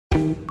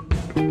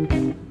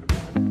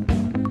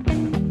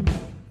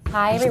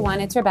Hi,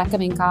 everyone. It's Rebecca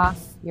Minkoff.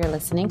 You're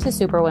listening to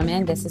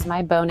Superwomen. This is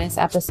my bonus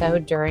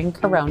episode during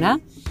Corona.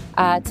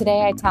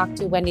 Today, I talked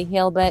to Wendy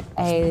Heilbut,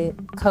 a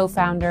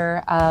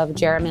co-founder of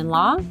Jerriman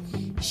Law.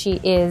 She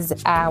is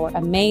our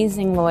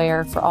amazing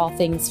lawyer for all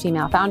things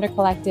Female Founder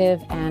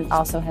Collective and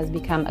also has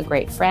become a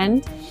great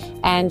friend.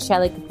 And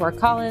Shelly Kapoor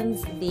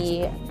Collins,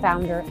 the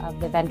founder of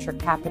the venture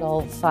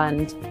capital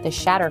fund, the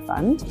Shatter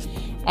Fund.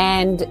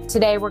 And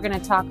today, we're going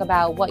to talk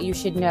about what you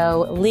should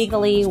know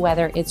legally,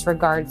 whether it's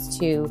regards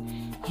to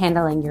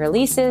handling your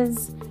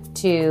leases,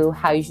 to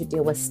how you should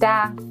deal with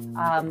staff,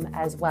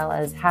 as well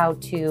as how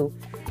to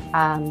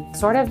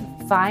sort of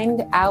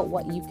find out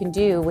what you can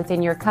do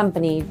within your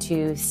company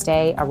to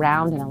stay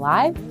around and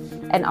alive.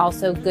 And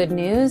also good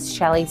news,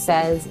 Shelly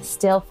says,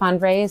 still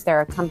fundraise. There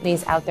are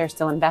companies out there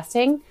still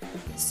investing.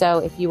 So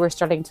if you were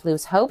starting to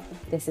lose hope,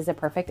 this is a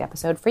perfect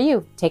episode for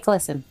you. Take a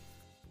listen.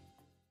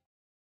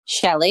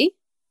 Shelly.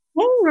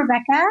 Hey,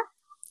 Rebecca.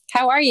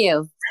 How are you?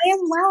 I am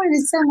well, and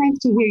it's so nice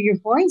to hear your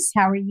voice.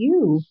 How are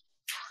you?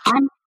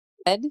 I'm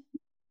good.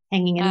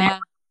 Hanging in there.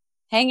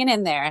 Hanging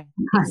in there.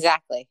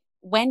 Exactly.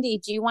 Wendy,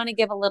 do you want to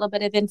give a little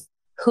bit of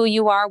who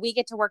you are? We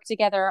get to work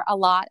together a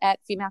lot at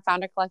Female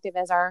Founder Collective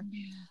as our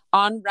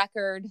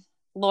on-record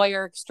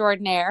lawyer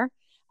extraordinaire.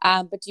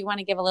 But do you want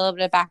to give a little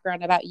bit of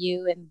background about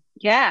you?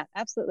 Yeah,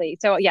 absolutely.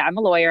 So I'm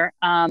a lawyer,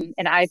 and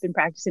I've been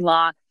practicing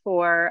law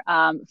for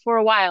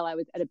a while. I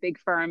was at a big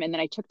firm, and then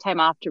I took time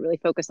off to really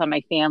focus on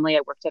my family.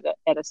 I worked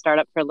at a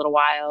startup for a little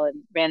while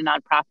and ran a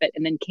nonprofit,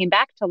 and then came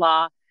back to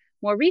law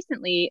more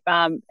recently,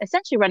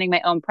 essentially running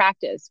my own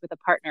practice with a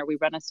partner. We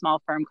run a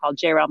small firm called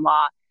Jerriman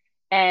Law,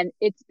 and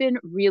it's been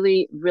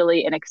really,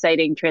 really an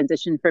exciting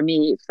transition for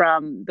me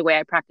from the way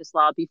I practiced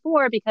law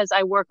before, because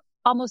I work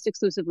almost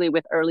exclusively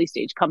with early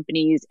stage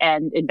companies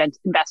and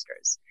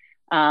investors.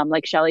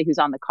 Like Shelly, who's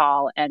on the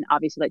call, and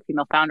obviously like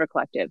Female Founder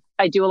Collective.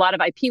 I do a lot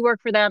of IP work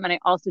for them, and I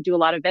also do a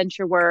lot of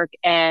venture work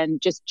and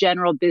just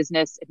general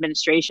business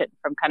administration,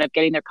 from kind of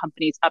getting their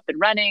companies up and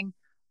running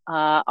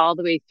all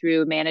the way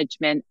through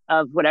management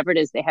of whatever it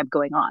is they have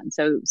going on.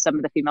 So some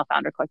of the Female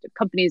Founder Collective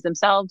companies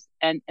themselves,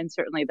 and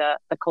certainly the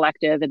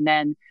collective. And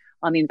then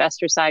on the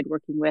investor side,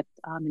 working with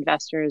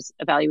investors,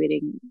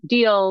 evaluating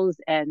deals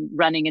and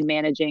running and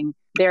managing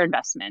their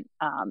investment,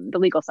 the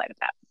legal side of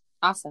that.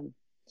 Awesome.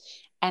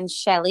 And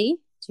Shelly,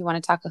 do you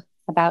want to talk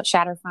about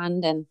Shatter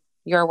Fund and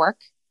your work?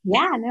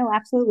 Yeah, no,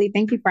 absolutely.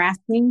 Thank you for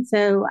asking.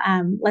 So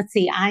let's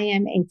see, I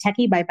am a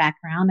techie by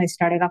background. I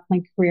started off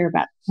my career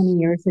about 20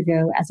 years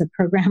ago as a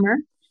programmer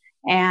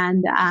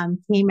and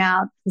came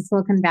out to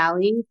Silicon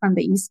Valley from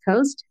the East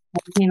Coast.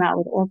 I came out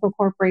with Oracle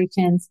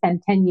Corporation,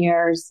 spent 10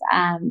 years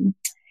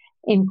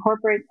in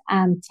corporate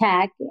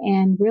tech,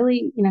 and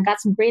really, got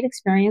some great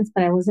experience,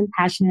 but I wasn't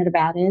passionate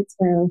about it.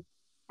 So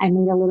I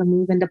made a little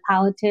move into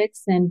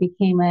politics and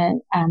became a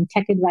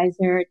tech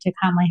advisor to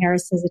Kamala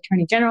Harris's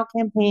Attorney General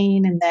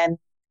campaign. And then,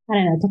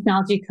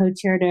 technology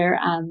co-chaired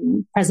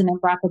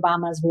President Barack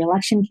Obama's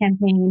reelection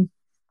campaign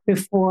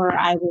before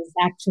I was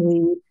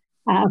actually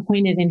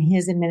appointed in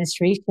his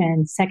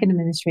administration, second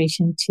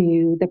administration,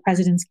 to the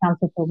President's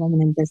Council for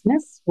Women in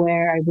Business,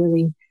 where I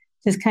really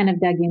just kind of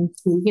dug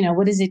into,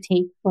 what does it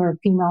take for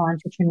female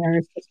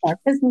entrepreneurs to start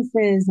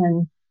businesses,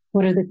 and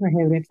what are the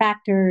prohibitive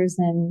factors,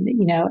 and,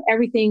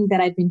 everything that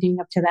I've been doing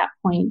up to that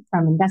point,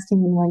 from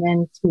investing in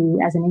women to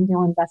as an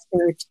angel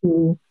investor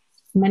to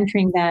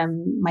mentoring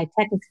them, my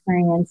tech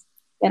experience,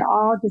 it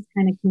all just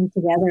kind of came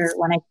together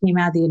when I came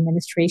out of the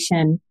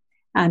administration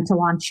to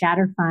launch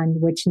Shatter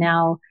Fund, which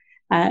now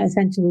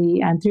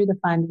essentially through the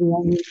fund, we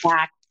only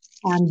back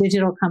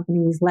digital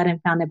companies led and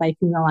founded by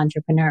female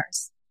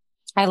entrepreneurs.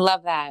 I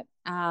love that.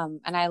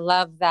 And I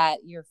love that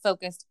you're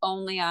focused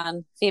only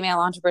on female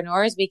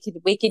entrepreneurs. We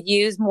could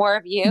use more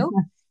of you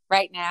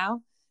right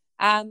now.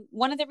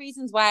 One of the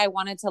reasons why I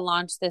wanted to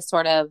launch this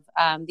sort of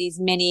these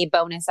mini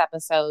bonus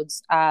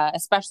episodes,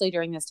 especially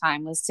during this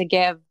time, was to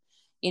give,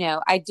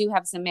 I do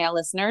have some male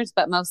listeners,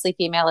 but mostly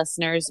female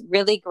listeners,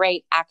 really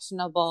great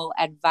actionable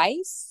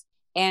advice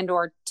and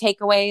or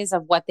takeaways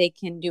of what they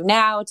can do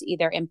now to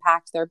either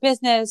impact their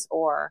business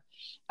or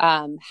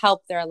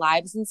help their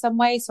lives in some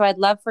way. So I'd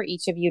love for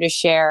each of you to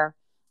share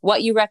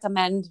what you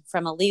recommend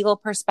from a legal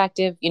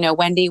perspective,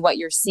 Wendy, what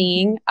you're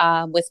seeing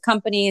with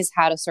companies,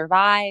 how to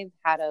survive,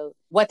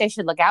 what they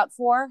should look out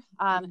for.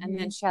 And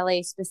then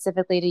Shelly,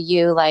 specifically to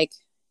you,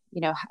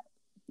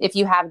 if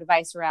you have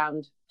advice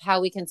around how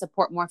we can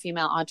support more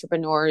female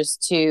entrepreneurs,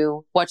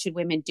 to what should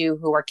women do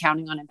who are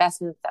counting on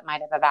investments that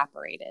might have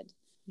evaporated.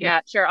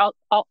 Yeah, sure.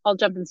 I'll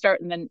jump and start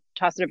and then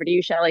toss it over to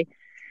you, Shelly.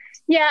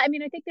 Yeah, I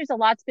think there's a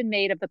lot's been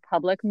made of the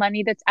public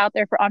money that's out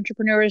there for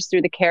entrepreneurs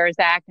through the CARES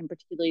Act, and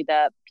particularly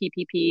the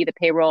PPP, the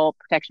Payroll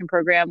Protection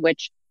Program,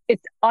 which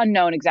it's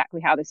unknown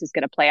exactly how this is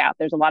going to play out.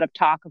 There's a lot of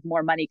talk of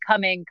more money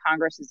coming.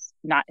 Congress is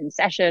not in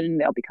session.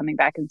 They'll be coming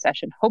back in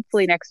session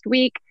hopefully next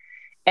week,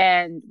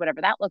 and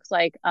whatever that looks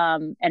like,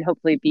 and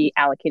hopefully be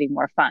allocating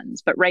more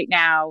funds. But right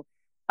now,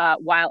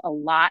 while a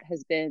lot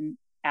has been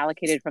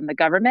allocated from the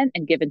government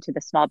and given to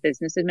the Small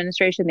Business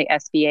Administration, the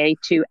SBA,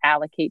 to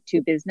allocate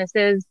to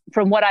businesses.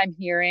 From what I'm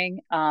hearing,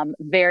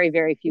 very,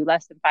 very few,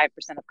 less than 5%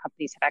 of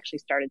companies have actually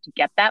started to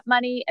get that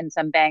money. And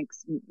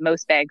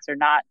most banks are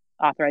not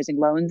authorizing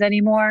loans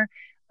anymore.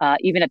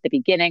 Even at the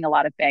beginning, a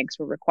lot of banks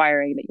were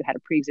requiring that you had a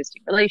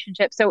pre-existing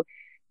relationship. So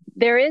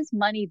there is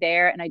money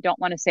there. And I don't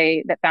want to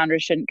say that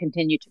founders shouldn't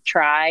continue to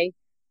try.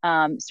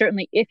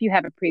 Certainly, if you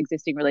have a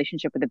pre-existing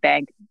relationship with a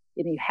bank,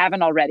 and you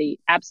haven't already,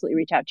 absolutely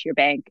reach out to your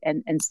bank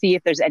and see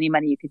if there's any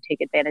money you can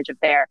take advantage of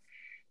there.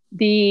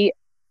 The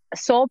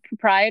sole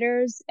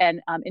proprietors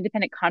and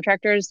independent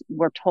contractors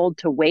were told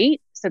to wait.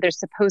 So there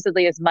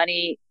supposedly is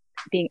money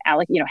being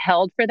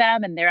held for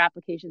them, and their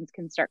applications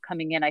can start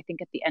coming in, I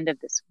think, at the end of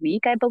this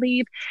week, I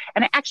believe.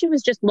 And I actually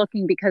was just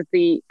looking because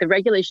the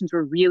regulations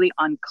were really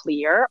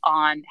unclear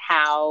on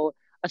how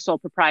a sole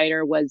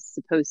proprietor was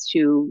supposed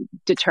to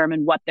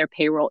determine what their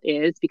payroll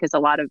is, because a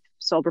lot of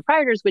sole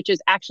proprietors, which is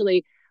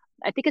actually,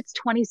 I think it's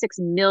 26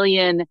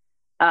 million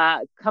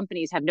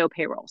companies, have no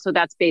payroll. So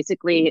that's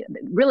basically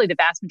really the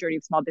vast majority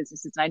of small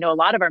businesses. And I know a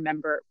lot of our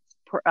member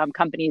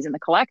companies in the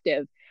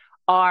collective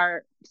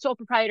are sole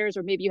proprietors,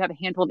 or maybe you have a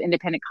handful of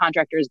independent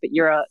contractors, but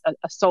you're a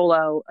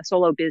solo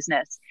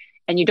business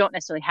and you don't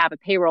necessarily have a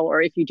payroll,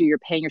 or if you do, you're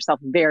paying yourself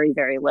very,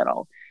 very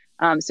little.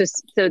 So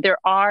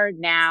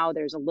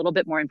there's a little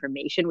bit more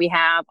information we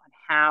have on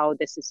how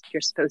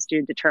you're supposed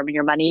to determine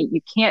your money.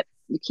 You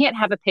can't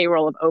have a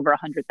payroll of over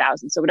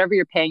 100,000. So whatever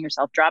you're paying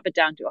yourself, drop it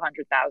down to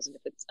 100,000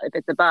 if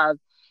it's above.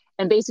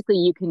 And basically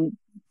you can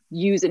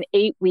use an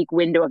 8-week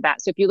window of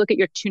that. So if you look at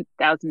your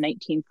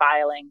 2019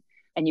 filing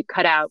and you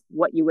cut out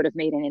what you would have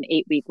made in an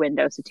 8-week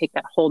window, so take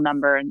that whole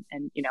number and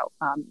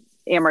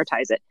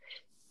amortize it.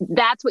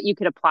 That's what you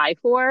could apply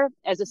for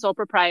as a sole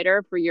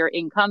proprietor for your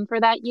income for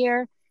that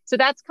year. So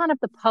that's kind of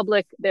the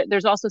public.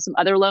 There's also some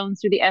other loans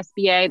through the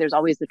SBA. There's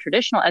always the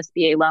traditional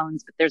SBA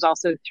loans, but there's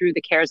also through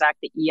the CARES Act,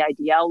 the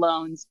EIDL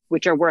loans,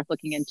 which are worth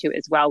looking into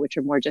as well, which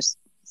are more just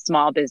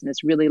small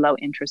business, really low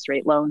interest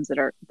rate loans that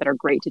are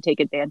great to take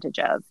advantage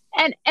of.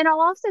 And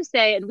I'll also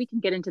say, and we can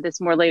get into this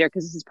more later,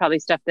 because this is probably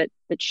stuff that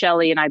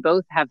Shelly and I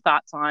both have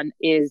thoughts on,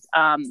 is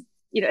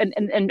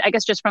and I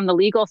guess just from the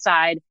legal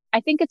side, I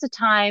think it's a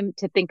time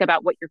to think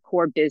about what your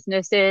core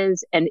business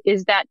is, and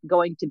is that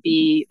going to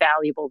be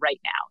valuable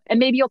right now? And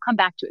maybe you'll come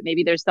back to it.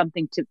 Maybe there's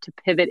something to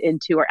pivot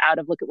into or out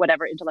of. Look at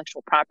whatever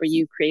intellectual property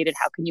you created.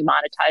 How can you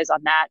monetize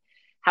on that?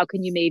 How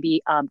can you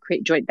maybe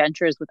create joint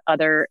ventures with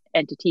other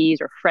entities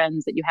or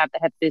friends that you have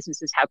that have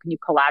businesses? How can you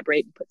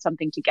collaborate and put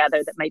something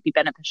together that might be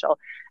beneficial?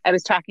 I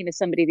was talking to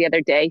somebody the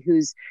other day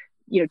who's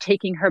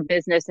taking her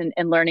business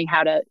and learning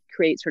how to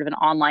create sort of an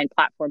online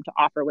platform to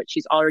offer what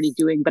she's already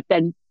doing, but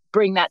then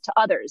bring that to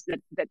others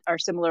that are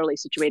similarly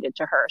situated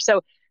to her.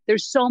 So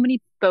there's so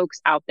many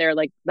folks out there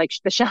like the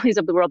Shellys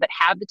of the world that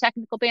have the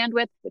technical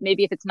bandwidth, but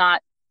maybe if it's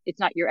not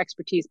your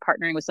expertise,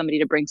 partnering with somebody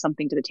to bring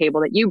something to the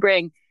table that you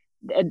bring,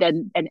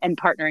 and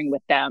partnering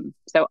with them.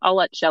 So I'll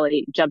let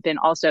Shelly jump in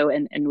also,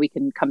 and we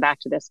can come back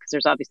to this because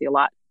there's obviously a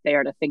lot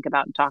there to think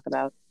about and talk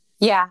about.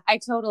 Yeah, I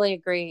totally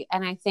agree.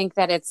 And I think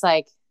that it's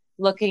like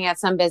looking at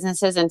some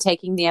businesses and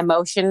taking the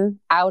emotion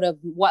out of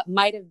what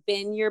might have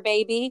been your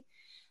baby.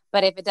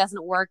 But if it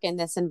doesn't work in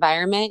this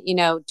environment,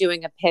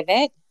 doing a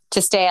pivot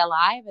to stay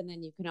alive, and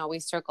then you can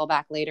always circle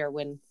back later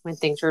when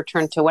things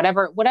return to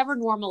whatever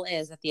normal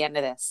is at the end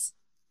of this.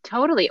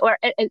 Totally. Or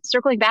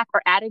circling back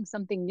or adding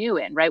something new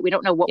in, right? We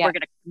don't know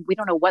we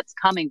don't know what's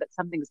coming, but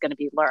something's going to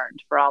be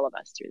learned for all of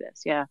us through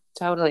this. Yeah,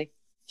 totally.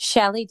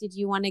 Shelly, did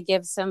you want to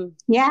give some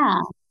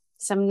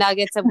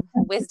nuggets of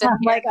wisdom?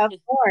 Like, of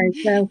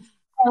course. So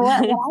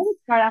what I would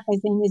start off by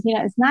saying is,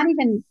 it's not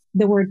even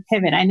the word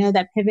pivot. I know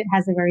that pivot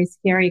has a very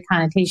scary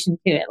connotation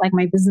to it. Like,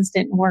 my business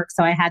didn't work,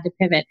 so I had to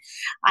pivot.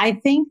 I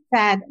think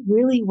that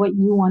really what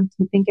you want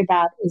to think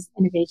about is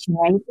innovation,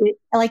 right?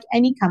 Like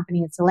any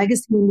company, it's a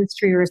legacy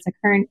industry or it's a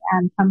current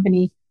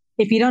company.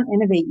 If you don't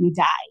innovate, you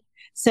die.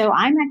 So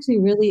I'm actually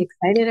really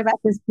excited about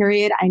this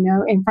period. I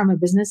know, and from a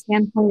business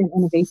standpoint and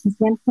innovation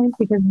standpoint,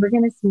 because we're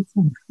going to see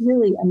some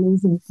really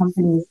amazing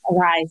companies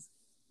arise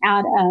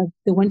out of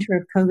the winter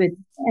of COVID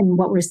and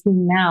what we're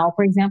seeing now.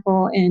 For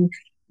example, in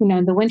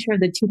the winter of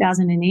the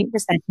 2008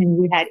 recession,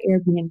 you had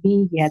Airbnb,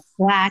 you had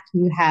Slack,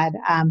 you had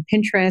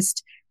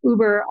Pinterest,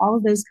 Uber, all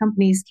of those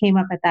companies came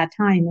up at that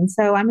time. And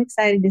so I'm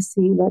excited to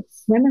see what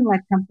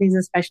women-led companies,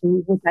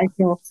 especially, which I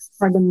feel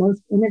are the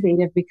most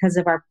innovative because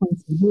of our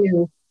points of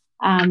view,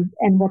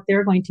 and what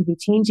they're going to be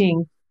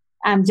changing.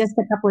 Just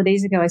a couple of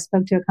days ago, I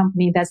spoke to a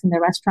company that's in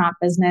the restaurant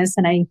business,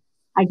 and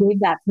I gave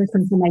that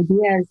person some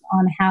ideas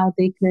on how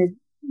they could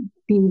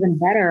be even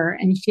better.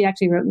 And she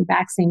actually wrote me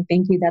back saying,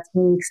 thank you, that's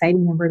really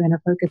exciting, and we're going to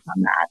focus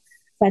on that.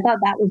 So I thought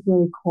that was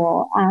really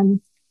cool.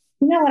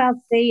 What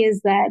I'll say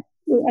is that,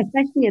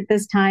 especially at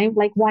this time,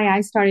 like why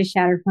I started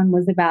Shattered Fund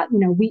was about,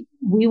 we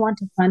want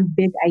to fund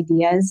big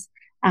ideas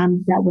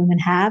that women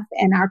have,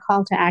 and our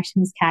call to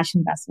action is cash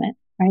investment,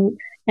 right?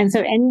 And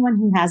so anyone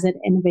who has an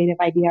innovative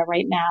idea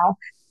right now,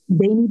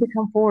 they need to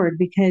come forward,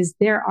 because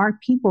there are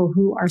people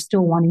who are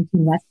still wanting to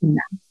invest in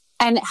them.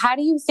 And how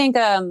do you think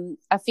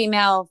a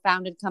female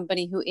founded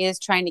company who is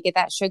trying to get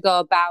that should go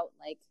about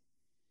like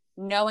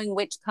knowing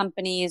which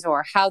companies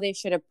or how they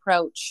should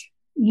approach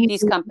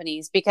these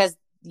companies? Because,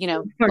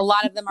 a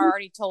lot of them are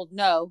already told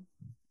no.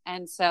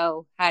 And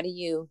so how do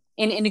you,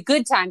 in a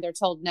good time, they're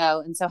told no.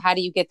 And so how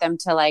do you get them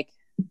to like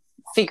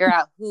figure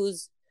out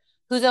who's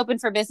open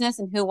for business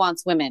and who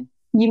wants women?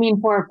 You mean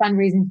for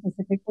fundraising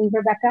specifically,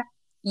 Rebecca?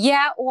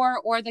 Yeah,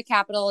 or the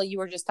capital you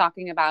were just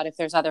talking about, if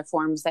there's other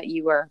forms that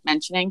you were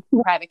mentioning,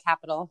 private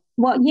capital.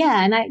 Well,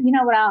 yeah. And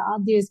what I'll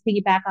do is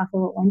piggyback off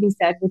of what Wendy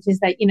said, which is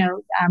that,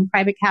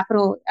 public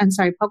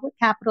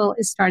capital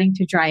is starting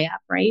to dry up,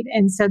 right?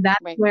 And so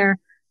that's where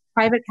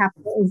private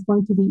capital is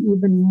going to be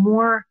even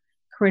more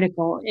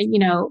critical.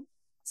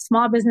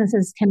 Small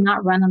businesses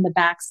cannot run on the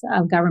backs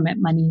of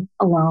government money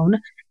alone.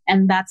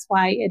 And that's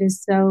why it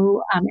is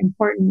so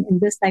important in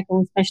this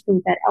cycle, especially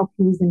that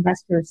LPs,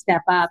 investors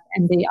step up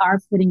and they are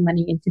putting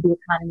money into the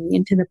economy,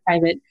 into the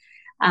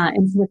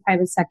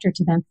private sector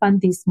to then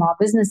fund these small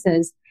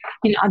businesses.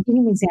 I'll give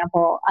you an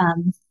example.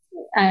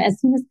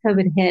 As soon as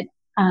COVID hit,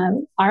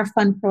 our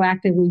fund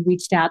proactively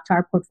reached out to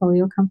our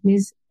portfolio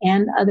companies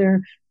and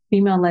other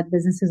female-led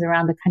businesses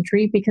around the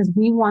country because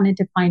we wanted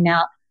to find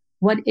out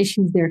what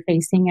issues they're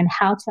facing and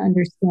how to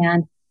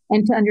understand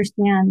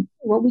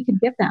what we could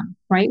give them,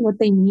 right? What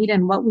they need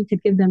and what we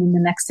could give them in the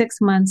next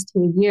 6 months to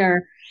a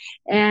year.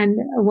 And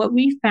what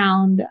we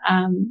found,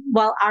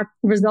 our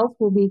results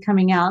will be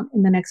coming out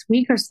in the next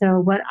week or so.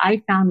 What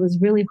I found was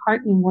really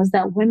heartening was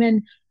that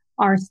women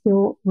are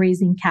still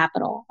raising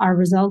capital. Our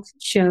results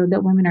showed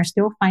that women are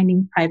still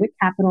finding private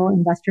capital.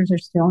 Investors are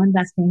still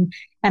investing.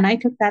 And I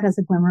took that as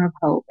a glimmer of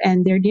hope.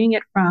 And they're doing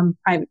it from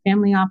private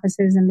family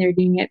offices and they're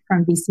doing it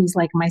from VCs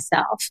like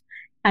myself.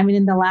 I mean,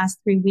 in the last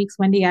 3 weeks,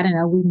 Wendy, I don't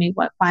know, we made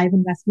 5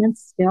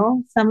 investments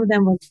still. Some of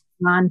them were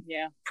on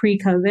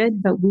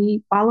pre-COVID, but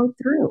we followed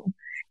through.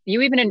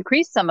 You even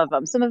increased some of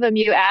them. Some of them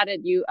you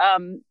added, you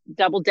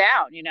doubled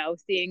down,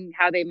 seeing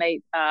how they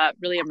might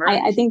really emerge.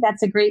 I think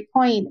that's a great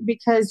point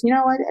because you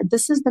know what?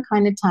 This is the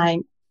kind of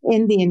time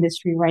in the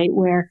industry, right,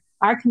 where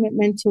our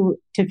commitment to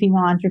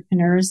female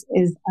entrepreneurs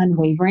is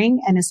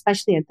unwavering. And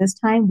especially at this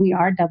time, we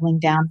are doubling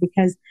down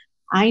because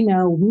we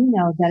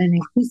know that an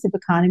inclusive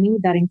economy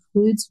that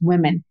includes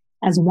women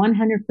as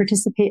 100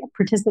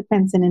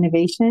 participants in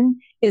innovation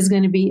is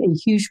going to be a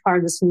huge part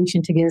of the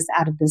solution to get us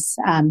out of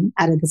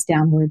this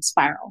downward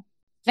spiral.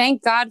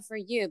 Thank God for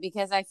you,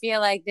 because I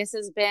feel like this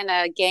has been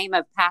a game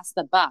of pass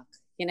the buck,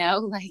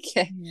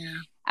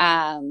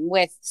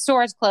 with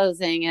stores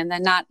closing and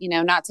then not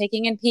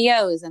taking in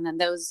POs. And then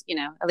those,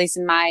 at least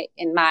in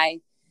my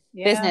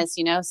business,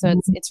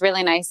 so it's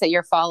really nice that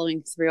you're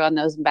following through on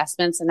those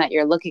investments and that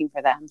you're looking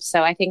for them.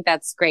 So I think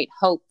that's great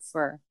hope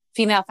for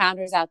female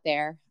founders out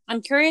there.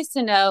 I'm curious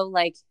to know,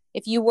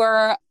 if you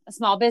were a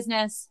small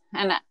business,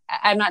 and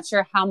I'm not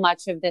sure how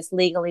much of this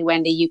legally,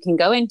 Wendy, you can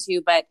go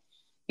into, but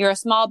you're a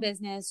small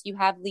business, you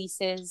have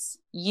leases,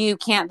 you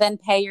can't then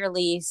pay your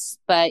lease,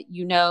 but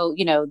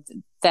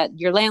that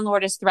your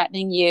landlord is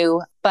threatening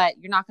you, but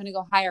you're not going to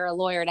go hire a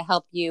lawyer to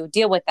help you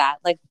deal with that.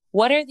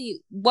 What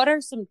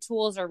are some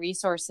tools or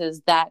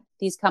resources that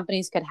these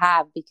companies could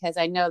have? Because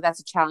I know that's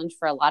a challenge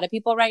for a lot of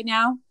people right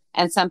now.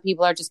 And some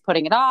people are just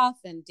putting it off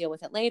and deal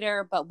with it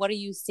later. But what are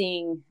you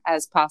seeing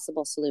as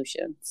possible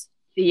solutions?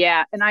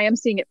 Yeah. And I am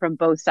seeing it from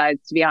both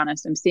sides, to be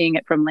honest. I'm seeing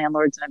it from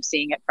landlords and I'm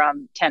seeing it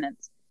from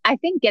tenants. I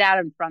think get out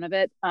in front of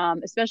it,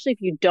 especially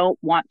if you don't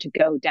want to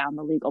go down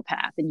the legal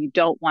path and you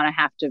don't want to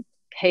have to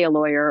pay a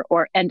lawyer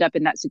or end up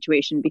in that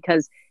situation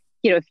because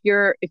if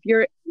you're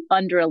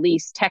under a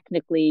lease,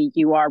 technically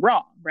you are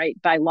wrong,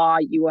 right? By law,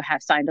 you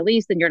have signed a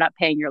lease and you're not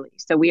paying your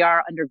lease. So we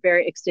are under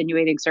very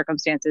extenuating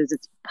circumstances.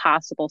 It's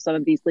possible some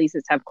of these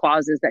leases have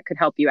clauses that could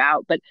help you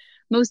out, but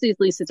most of these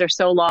leases are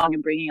so long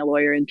and bringing a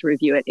lawyer in to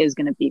review it is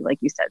going to be, like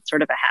you said,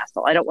 sort of a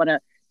hassle. I don't want to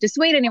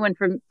dissuade anyone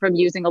from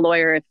using a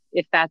lawyer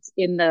if that's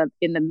in the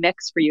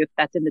mix for you, if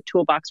that's in the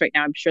toolbox right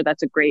now. I'm sure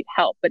that's a great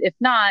help. But if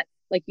not,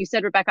 like you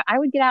said, Rebecca, I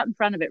would get out in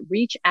front of it.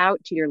 Reach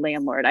out to your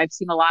landlord. I've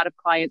seen a lot of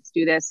clients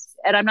do this,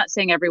 and I'm not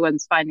saying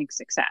everyone's finding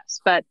success,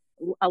 but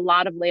a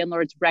lot of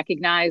landlords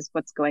recognize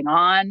what's going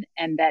on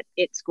and that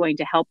it's going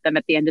to help them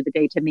at the end of the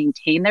day to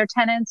maintain their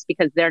tenants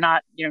because they're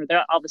not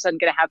all of a sudden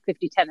going to have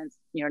 50 tenants,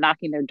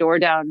 knocking their door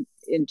down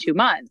in 2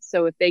 months.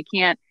 So if they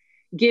can't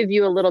give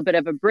you a little bit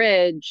of a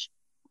bridge,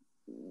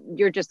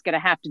 you're just going to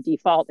have to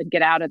default and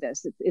get out of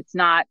this. It's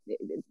not,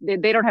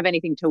 they don't have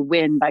anything to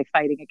win by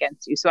fighting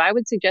against you. So I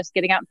would suggest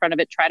getting out in front of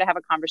it, try to have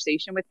a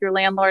conversation with your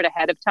landlord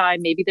ahead of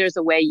time. Maybe there's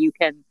a way you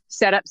can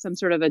set up some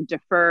sort of a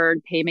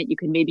deferred payment. You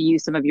can maybe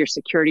use some of your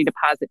security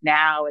deposit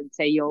now and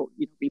say you'll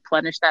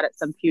replenish that at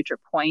some future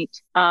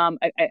point.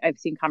 I've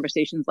seen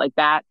conversations like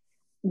that.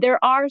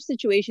 There are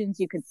situations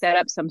you could set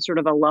up some sort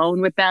of a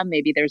loan with them.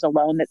 Maybe there's a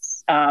loan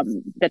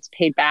that's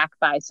paid back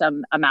by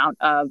some amount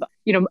of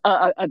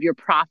your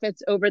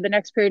profits over the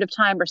next period of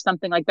time or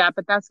something like that.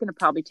 But that's going to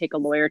probably take a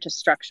lawyer to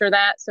structure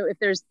that. So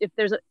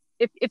if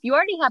if you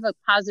already have a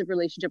positive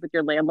relationship with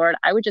your landlord,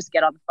 I would just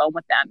get on the phone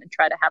with them and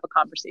try to have a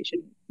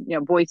conversation,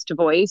 voice to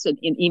voice, and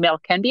email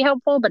can be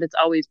helpful, but it's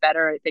always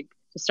better, I think,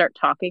 to start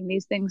talking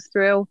these things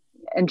through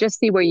and just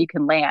see where you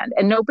can land.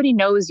 And nobody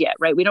knows yet,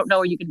 right? We don't know,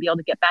 are you going to be able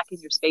to get back in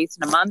your space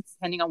in a month,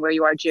 depending on where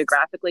you are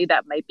geographically.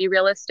 That might be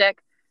realistic.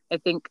 I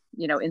think,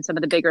 in some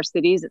of the bigger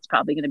cities, it's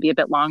probably going to be a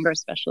bit longer,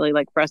 especially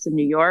like for us in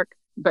New York,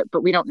 but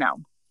we don't know.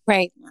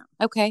 Right.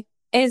 Yeah. Okay.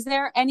 Is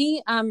there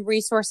any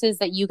resources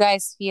that you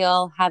guys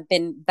feel have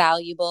been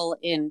valuable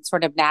in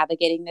sort of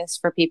navigating this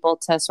for people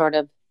to sort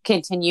of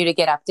continue to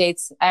get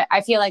updates? I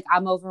feel like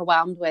I'm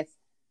overwhelmed with,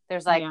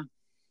 there's like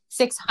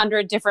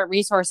 600 different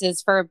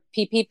resources for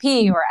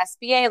PPP or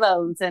SBA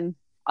loans and,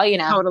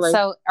 Totally.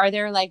 So are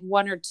there like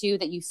one or two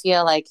that you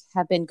feel like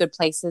have been good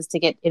places to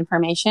get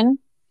information?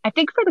 I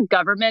think for the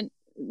government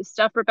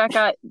stuff,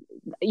 Rebecca,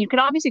 you can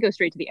obviously go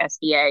straight to the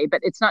SBA,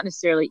 but it's not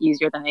necessarily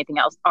easier than anything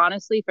else.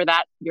 Honestly, for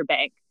that, your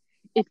bank.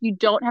 If you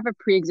don't have a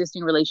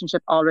pre-existing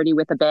relationship already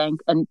with a bank,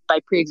 and by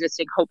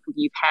pre-existing, hopefully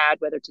you've had,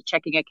 whether it's a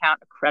checking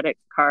account, a credit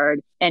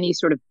card, any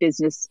sort of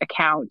business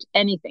account,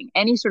 anything,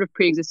 any sort of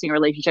pre-existing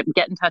relationship,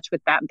 get in touch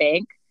with that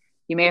bank.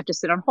 You may have to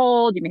sit on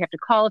hold. You may have to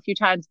call a few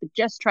times, but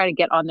just try to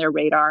get on their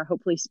radar,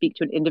 hopefully speak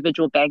to an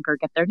individual banker,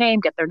 get their name,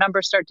 get their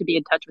number, start to be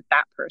in touch with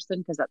that person,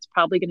 because that's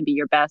probably going to be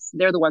your best.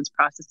 They're the ones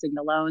processing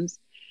the loans.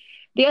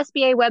 The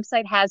SBA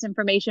website has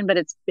information, but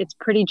it's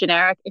pretty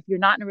generic. If you're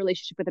not in a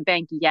relationship with a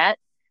bank yet,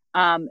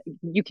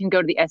 you can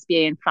go to the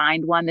SBA and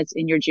find one that's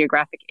in your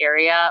geographic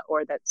area,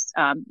 or that's,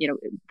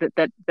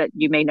 that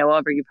you may know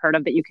of or you've heard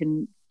of, that you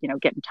can,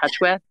 get in touch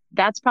with.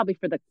 That's probably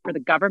for the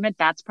government.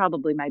 That's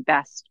probably my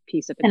best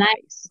piece of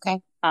advice.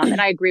 And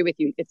I agree with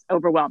you. It's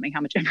overwhelming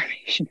how much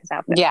information is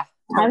out there. Yeah.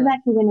 I was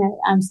actually going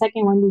to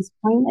second Wendy's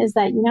point is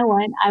that, you know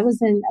what, I was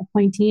an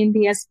appointee in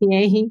the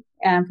SBA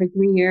for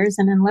 3 years.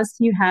 And unless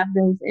you have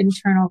those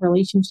internal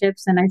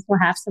relationships, and I still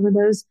have some of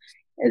those,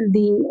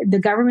 the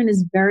government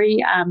is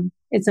very,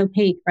 it's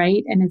opaque,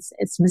 right? And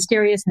it's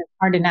mysterious and it's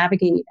hard to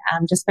navigate.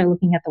 Just by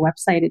looking at the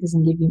website, it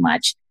doesn't give you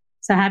much.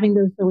 So having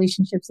those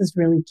relationships is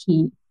really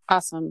key.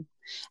 Awesome.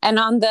 And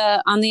on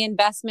the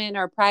investment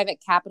or private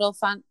capital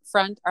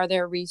front, are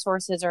there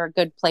resources or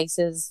good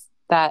places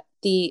that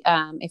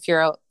if you're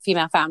a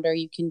female founder,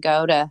 you can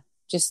go to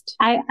just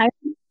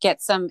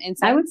get some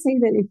insight? I would say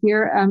that if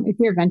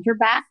you're venture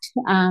backed,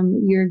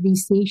 your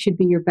VC should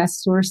be your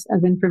best source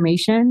of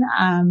information.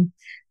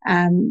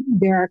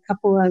 There are a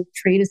couple of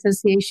trade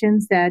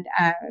associations that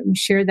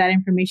share that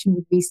information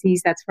with VCs.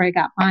 That's where I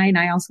got mine.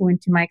 I also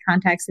went to my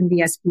contacts in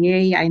the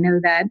SBA. I know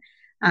that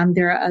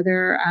there are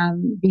other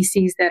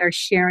VCs that are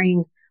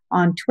sharing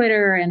on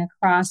Twitter and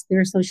across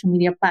their social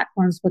media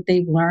platforms what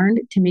they've learned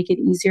to make it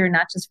easier,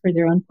 not just for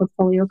their own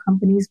portfolio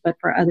companies, but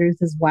for others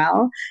as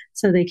well,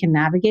 so they can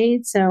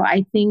navigate. So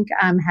I think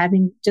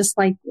having, just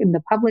like in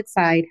the public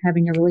side,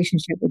 having a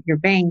relationship with your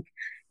bank,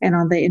 and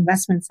on the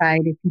investment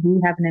side, if you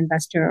do have an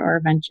investor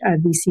or a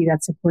VC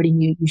that's supporting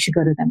you, you should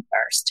go to them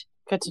first.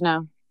 Good to know.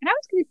 And I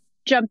was going to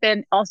jump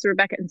in also,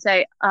 Rebecca, and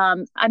say,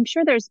 I'm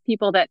sure there's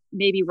people that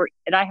maybe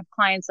and I have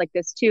clients like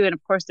this too. And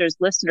of course, there's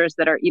listeners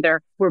that are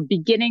either were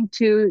beginning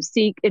to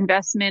seek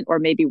investment, or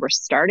maybe were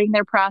starting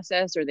their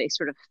process, or they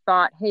sort of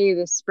thought, hey,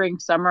 this spring,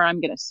 summer,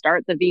 I'm going to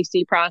start the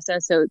VC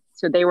process. So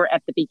they were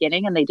at the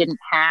beginning and they didn't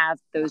have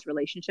those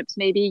relationships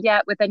maybe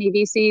yet with any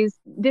VCs.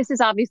 This is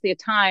obviously a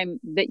time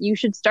that you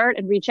should start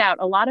and reach out.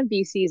 A lot of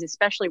VCs,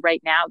 especially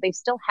right now, they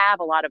still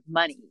have a lot of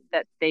money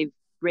that they've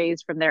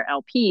raised from their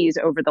LPs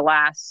over the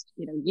last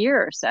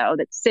year or so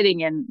that's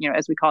sitting in,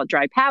 as we call it,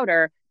 dry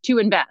powder to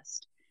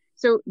invest.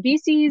 So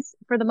VCs,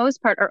 for the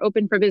most part, are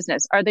open for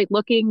business. Are they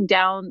looking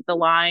down the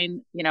line,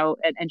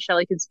 and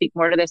Shelly can speak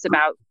more to this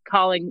about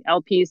calling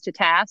LPs to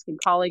task and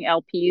calling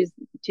LPs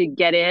to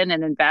get in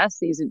and invest,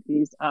 these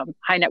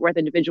high net worth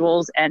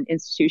individuals and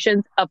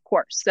institutions? Of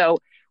course. So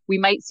we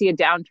might see a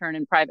downturn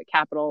in private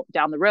capital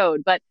down the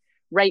road, but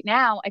right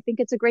now, I think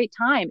it's a great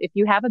time. If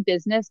you have a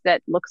business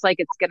that looks like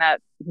it's going to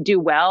do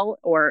well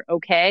or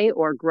okay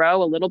or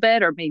grow a little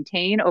bit or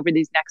maintain over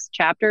these next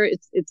chapter,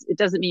 it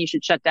doesn't mean you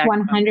should shut down.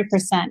 100%.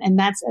 And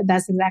that's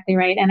exactly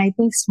right. And I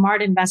think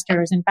smart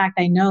investors, in fact,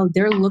 I know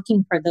they're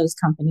looking for those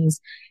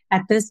companies.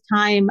 At this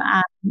time,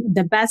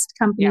 the best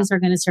companies are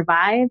going to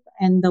survive.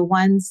 And the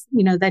ones,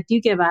 that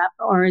do give up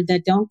or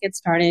that don't get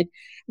started,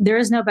 there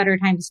is no better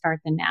time to start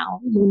than now,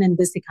 even in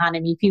this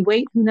economy. If you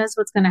wait, who knows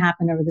what's going to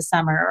happen over the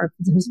summer or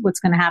what's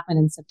going to happen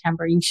in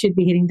September. You should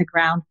be hitting the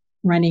ground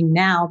running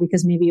now,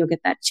 because maybe you'll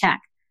get that check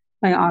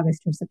by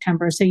August or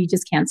September. So you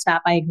just can't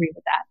stop. I agree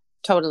with that.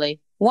 Totally.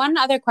 One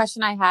other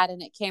question I had,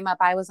 and it came up,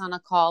 I was on a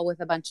call with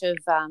a bunch of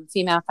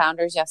female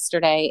founders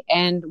yesterday,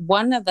 and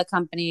one of the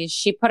companies,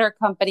 she put her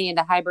company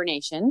into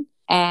hibernation,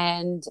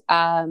 and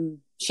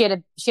she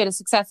had a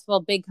successful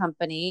big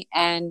company,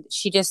 and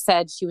she just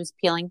said she was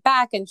peeling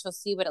back and she'll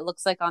see what it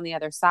looks like on the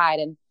other side.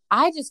 And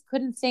I just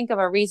couldn't think of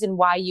a reason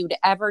why you'd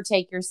ever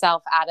take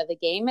yourself out of the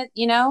game,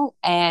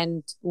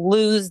 and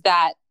lose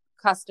that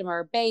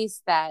customer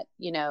base, that,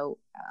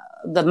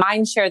 the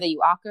mind share that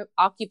you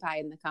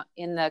occupy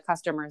in the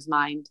customer's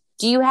mind.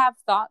 Do you have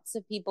thoughts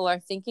if people are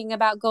thinking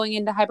about going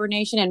into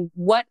hibernation, and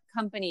what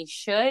companies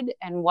should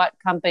and what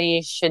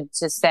companies should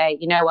just say,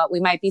 you know what,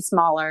 we might be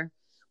smaller,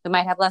 we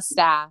might have less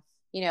staff,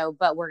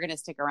 but we're going to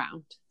stick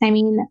around? I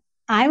mean,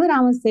 I would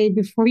almost say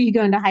before you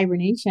go into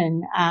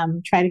hibernation,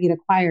 try to get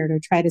acquired or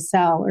try to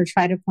sell or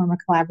try to form a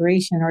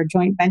collaboration or a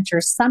joint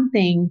venture,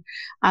 something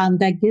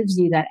that gives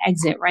you that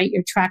exit, right?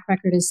 Your track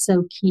record is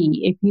so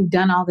key. If you've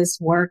done all this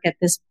work at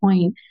this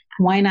point,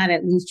 why not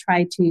at least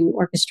try to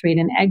orchestrate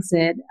an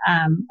exit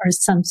or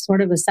some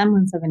sort of a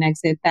semblance of an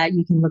exit that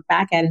you can look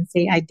back at and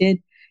say, I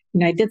did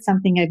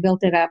something, I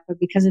built it up, but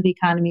because of the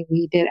economy,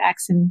 we did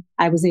X and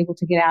I was able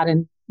to get out,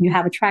 and you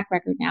have a track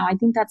record now. I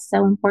think that's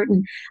so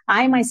important.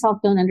 I myself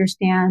don't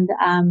understand,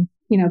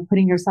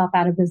 putting yourself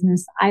out of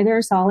business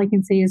either. So all I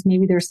can say is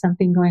maybe there's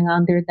something going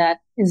on there that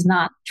is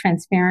not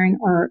transparent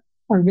or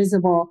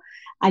visible.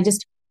 I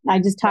just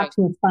talked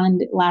to a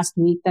fund last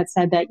week that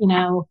said that,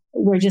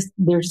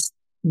 they're just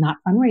not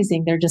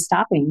fundraising. They're just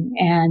stopping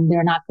and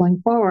they're not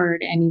going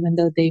forward. And even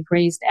though they've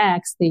raised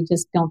X, they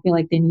just don't feel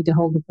like they need to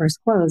hold the first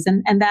close.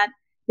 And that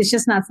is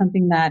just not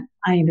something that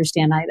I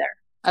understand either.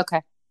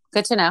 Okay.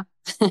 Good to know.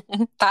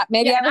 Thought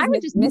maybe I was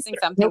just missing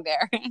something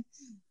there.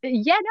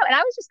 Yeah, no. And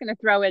I was just going to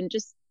throw in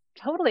just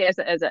totally as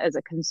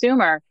a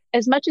consumer,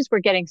 as much as we're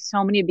getting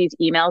so many of these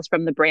emails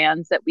from the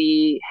brands that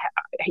we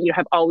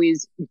have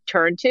always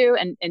turned to,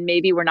 and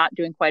maybe we're not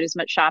doing quite as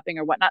much shopping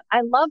or whatnot.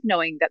 I love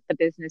knowing that the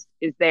business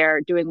is there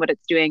doing what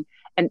it's doing.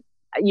 And,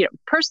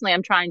 personally,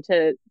 I'm trying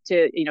to,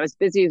 as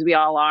busy as we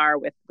all are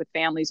with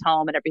families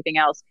home and everything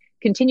else,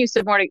 continue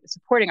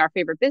supporting our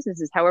favorite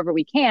businesses however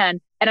we can.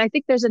 And I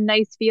think there's a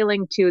nice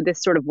feeling to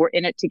this sort of we're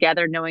in it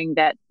together, knowing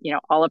that,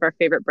 all of our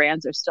favorite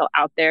brands are still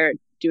out there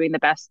doing the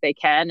best they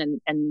can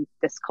and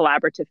this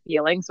collaborative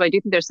feeling. So I do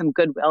think there's some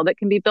goodwill that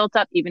can be built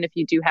up, even if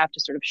you do have to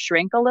sort of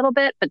shrink a little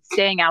bit, but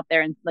staying out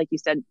there. And like you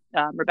said,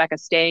 Rebecca,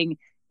 staying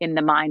in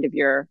the mind of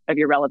your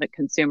relevant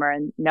consumer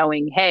and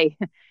knowing, hey,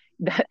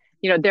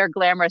 their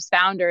glamorous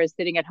founder is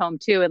sitting at home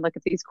too, and look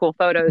at these cool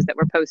photos that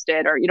were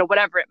posted, or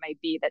whatever it might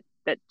be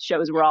that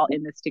shows we're all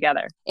in this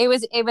together. It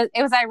was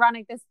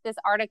ironic. This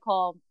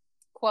article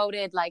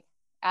quoted like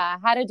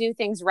how to do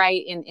things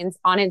right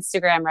on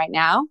Instagram right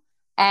now,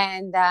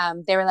 and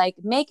they were like,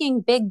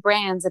 making big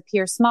brands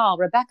appear small.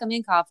 Rebecca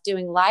Minkoff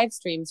doing live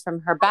streams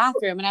from her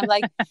bathroom, and I'm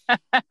like,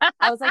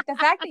 I was like, the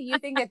fact that you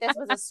think that this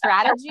was a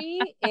strategy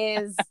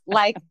is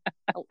like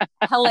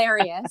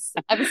hilarious.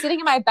 I was sitting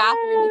in my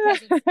bathroom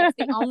because it's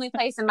the only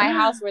place in my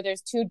house where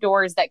there's two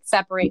doors that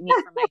separate me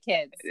from my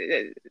kids.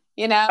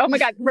 Oh my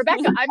God,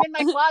 Rebecca, I'm in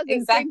my closet.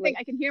 Exactly. Same thing.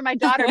 I can hear my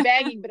daughter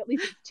banging, but at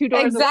least it's two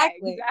doors away.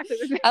 Exactly.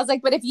 I was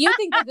like, but if you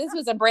think that this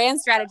was a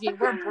brand strategy,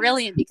 we're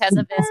brilliant because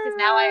of this, because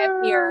now I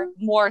appear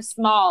more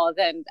small,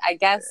 then I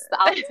guess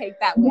I'll take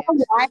that win.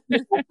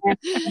 That's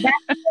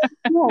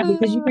cool,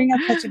 because you bring up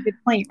such a good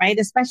point, right?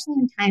 Especially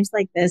in times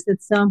like this,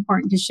 it's so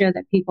important to show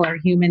that people are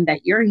human,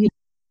 that you're human.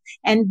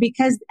 And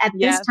because at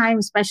this time,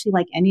 especially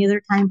like any other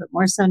time, but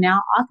more so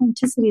now,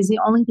 authenticity is the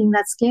only thing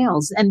that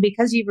scales. And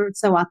because you were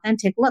so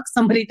authentic, look,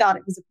 somebody thought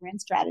it was a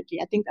brand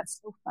strategy. I think that's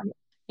so funny.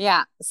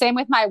 Yeah. Same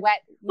with my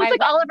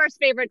all of our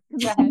favorite.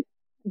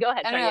 Go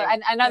ahead. I don't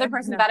know. Another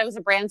person thought it was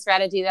a brand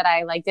strategy that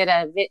I did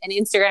an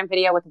Instagram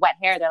video with wet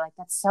hair. They're like,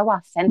 that's so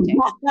authentic.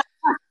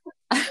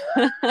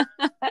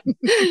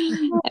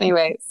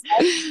 Anyways,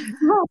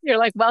 you're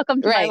like,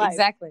 welcome to my life.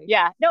 Exactly.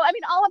 Yeah. No, I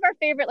mean, all of our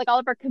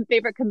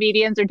favorite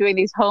comedians are doing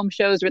these home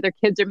shows where their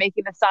kids are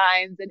making the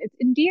signs, and it's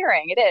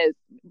endearing. It is,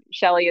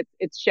 Shelly.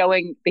 It's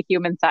showing the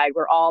human side.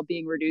 We're all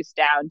being reduced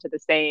down to the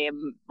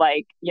same,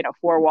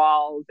 four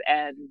walls,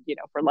 and if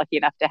we're lucky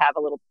enough to have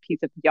a little piece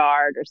of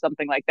yard or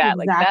something like that.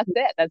 Exactly. Like that's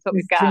it. That's what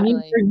we've got.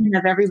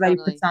 Of everybody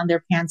puts on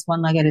their pants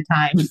one leg at a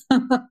time.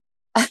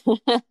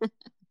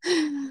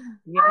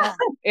 Yeah,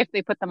 if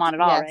they put them on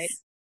at all, right?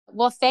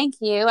 Well, thank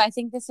you. I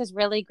think this is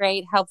really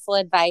great, helpful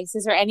advice.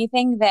 Is there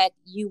anything that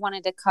you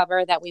wanted to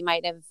cover that we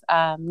might have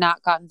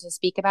not gotten to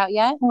speak about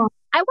yet?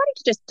 I wanted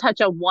to just touch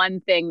on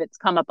one thing that's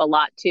come up a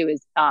lot too,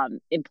 is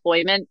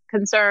employment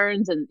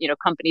concerns and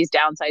companies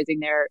downsizing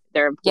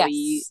their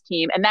employee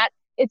team, and that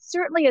it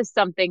certainly is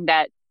something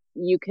that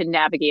you can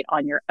navigate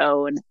on your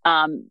own.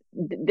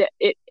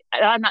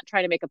 I'm not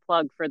trying to make a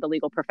plug for the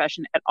legal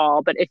profession at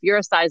all, but if you're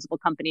a sizable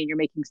company and you're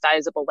making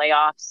sizable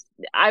layoffs,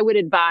 I would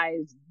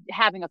advise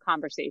having a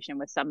conversation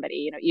with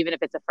somebody, even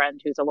if it's a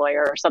friend who's a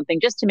lawyer or something,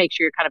 just to make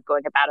sure you're kind of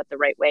going about it the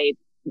right way.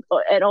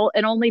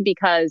 And only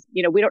because,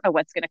 we don't know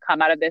what's going to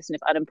come out of this. And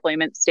if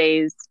unemployment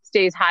stays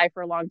high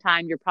for a long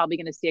time, you're probably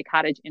going to see a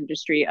cottage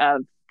industry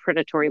of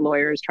predatory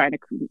lawyers trying to,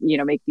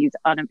 make these,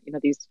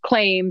 these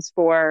claims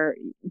for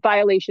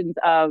violations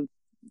of,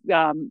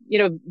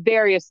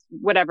 various,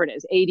 whatever it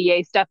is,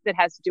 ADA stuff that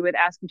has to do with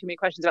asking too many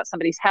questions about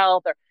somebody's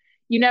health, or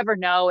you never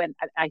know. And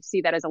I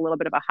see that as a little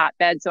bit of a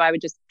hotbed. So I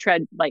would just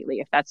tread lightly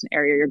if that's an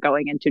area you're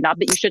going into. Not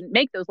that you shouldn't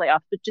make those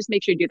layoffs, but just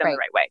make sure you do them the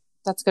right way.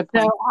 That's a good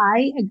point. So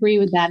I agree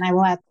with that. And I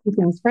will add two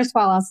things. First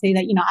of all, I'll say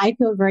that, I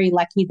feel very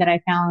lucky that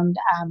I found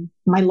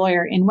my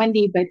lawyer in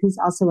Wendy, but who's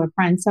also a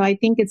friend. So I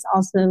think it's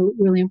also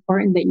really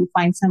important that you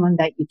find someone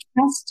that you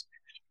trust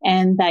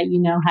and that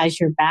has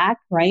your back,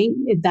 right?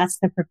 That's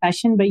the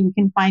profession, but you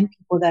can find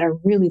people that are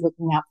really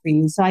looking out for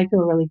you. So I feel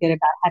really good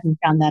about having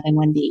found that in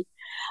Wendy.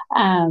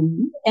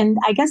 And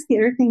I guess the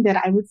other thing that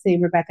I would say,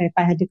 Rebecca, if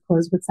I had to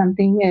close with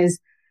something is,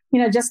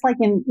 just like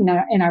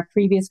in our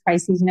previous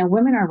crises,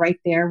 women are right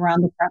there. We're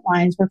on the front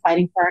lines. We're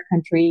fighting for our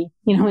country.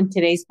 In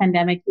today's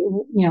pandemic,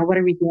 what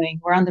are we doing?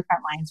 We're on the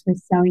front lines. We're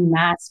sewing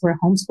masks. We're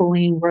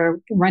homeschooling. We're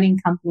running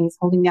companies,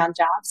 holding down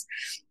jobs.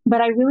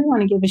 But I really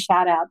want to give a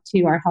shout out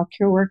to our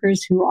healthcare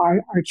workers who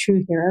are our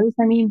true heroes.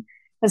 I mean,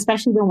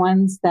 especially the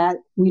ones that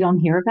we don't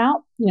hear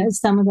about,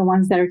 some of the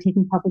ones that are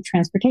taking public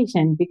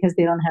transportation because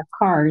they don't have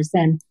cars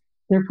and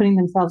they're putting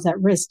themselves at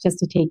risk just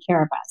to take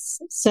care of us.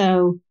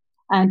 So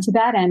to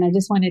that end, I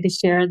just wanted to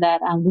share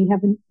that we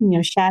have,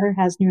 Shatter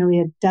has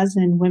nearly a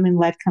dozen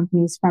women-led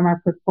companies from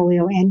our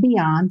portfolio and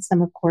beyond.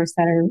 Some, of course,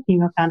 that are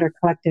female founder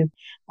collective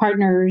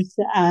partners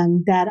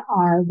that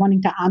are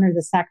wanting to honor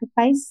the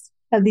sacrifice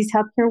of these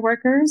healthcare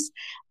workers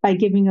by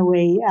giving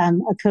away a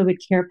COVID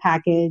care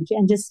package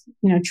and just,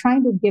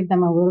 trying to give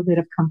them a little bit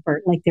of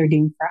comfort like they're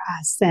doing for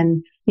us.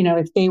 And,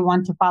 if they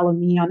want to follow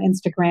me on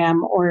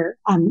Instagram or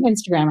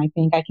Instagram, I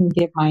think I can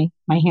give my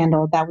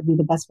handle. That would be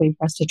the best way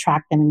for us to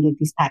track them and give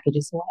these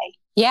packages away.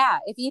 Yeah.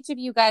 If each of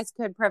you guys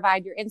could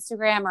provide your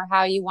Instagram or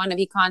how you want to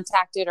be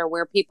contacted or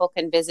where people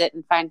can visit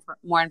and find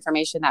more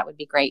information, that would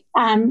be great.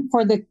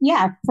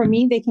 For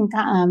me, they can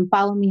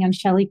follow me on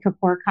Shelly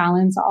Kapoor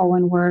Collins, all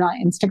one word, on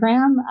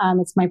Instagram.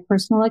 It's my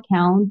personal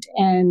account,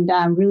 and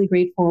I'm really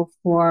grateful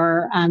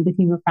for the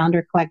Female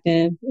Founder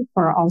Collective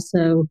for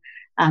also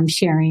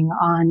sharing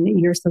on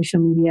your social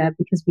media,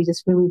 because we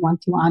just really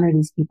want to honor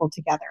these people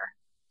together.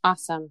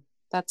 Awesome.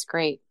 That's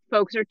great.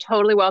 Folks are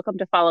totally welcome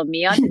to follow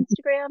me on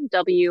Instagram,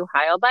 W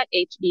Heilbut,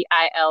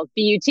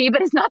 Heilbut,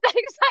 but it's not that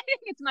exciting.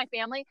 It's my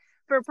family.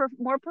 For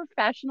more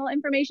professional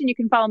information, you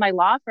can follow my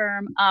law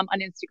firm on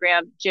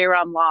Instagram,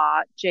 Jayram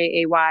Law,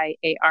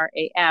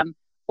 Jaywaram,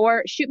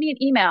 or shoot me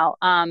an email.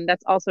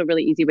 That's also a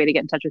really easy way to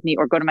get in touch with me,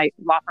 or go to my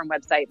law firm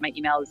website. My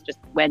email is just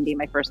Wendy,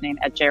 my first name,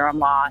 @Jayram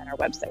Law, and our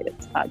website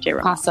is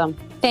Jayram. Awesome.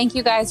 Thank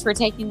you guys for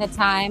taking the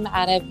time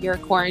out of your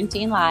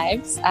quarantine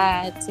lives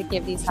to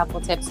give these helpful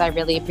tips. I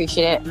really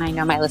appreciate it. And I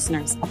know my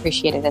listeners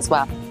appreciate it as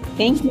well.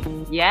 Thank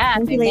you. Yeah.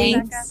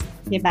 Thanks.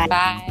 Goodbye.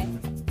 Bye.